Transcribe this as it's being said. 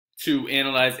to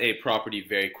analyze a property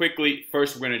very quickly.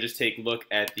 First, we're going to just take a look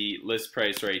at the list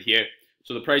price right here.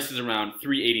 So the price is around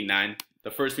 $389.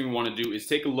 The first thing we want to do is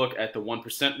take a look at the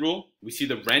 1% rule. We see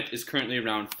the rent is currently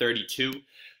around 32.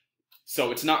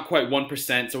 So it's not quite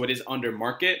 1%, so it is under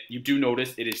market. You do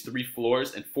notice it is 3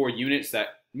 floors and 4 units.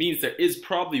 That means there is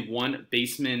probably one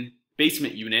basement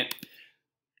unit.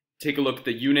 Take a look at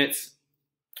the units.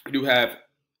 We do have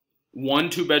 1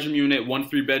 2-bedroom unit, 1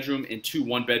 3-bedroom, and 2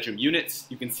 1-bedroom units.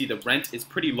 You can see the rent is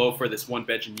pretty low for this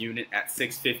 1-bedroom unit at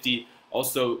 $650.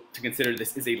 Also, to consider,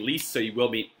 this is a lease, so you will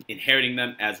be inheriting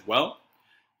them as well.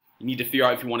 You need to figure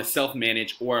out if you want to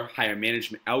self-manage or hire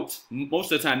management out.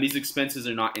 Most of the time, these expenses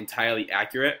are not entirely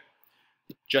accurate.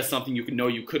 Just something you can know.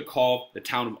 You could call the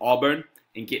town of Auburn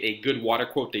and get a good water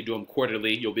quote. They do them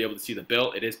quarterly. You'll be able to see the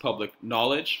bill. It is public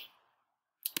knowledge.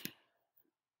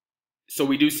 So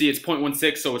we do see it's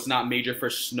 0.16, so it's not major for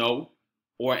snow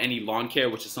or any lawn care,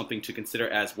 which is something to consider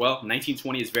as well.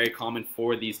 1920 is very common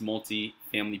for these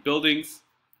multi-family buildings.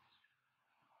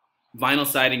 Vinyl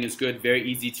siding is good, very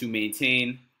easy to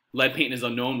maintain. Lead paint is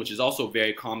unknown, which is also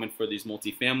very common for these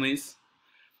multi-families.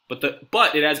 But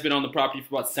it has been on the property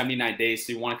for about 79 days,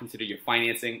 so you want to consider your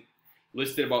financing.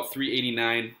 Listed about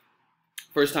 $389.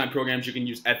 First-time programs, you can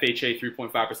use FHA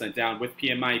 3.5% down. With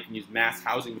PMI, you can use mass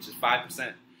housing, which is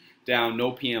 5% down,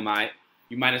 no PMI.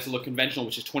 You might have to look conventional,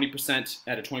 which is 20%.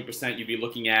 At a 20%, you'd be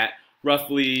looking at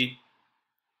roughly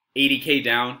 $80K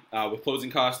down with closing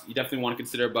costs. You definitely want to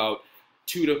consider about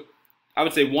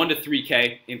 1 to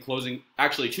 3K in closing,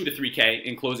 actually 2 to 3K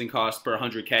in closing costs per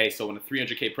 100K. So on a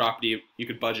 300K property, you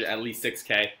could budget at least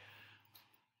 6K.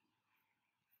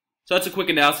 So that's a quick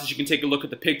analysis. You can take a look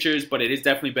at the pictures, but it is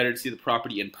definitely better to see the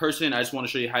property in person. I just want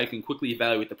to show you how you can quickly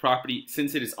evaluate the property.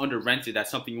 Since it is under rented,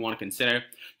 that's something you want to consider. You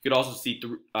could also see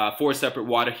 4 separate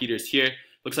water heaters here.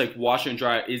 Looks like washer and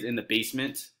dryer is in the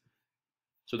basement.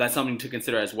 So that's something to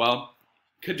consider as well.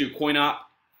 Could do coin op,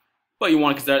 but you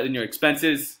want to consider it in your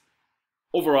expenses.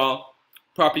 Overall,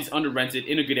 properties under rented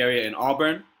in a good area in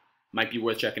Auburn might be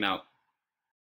worth checking out.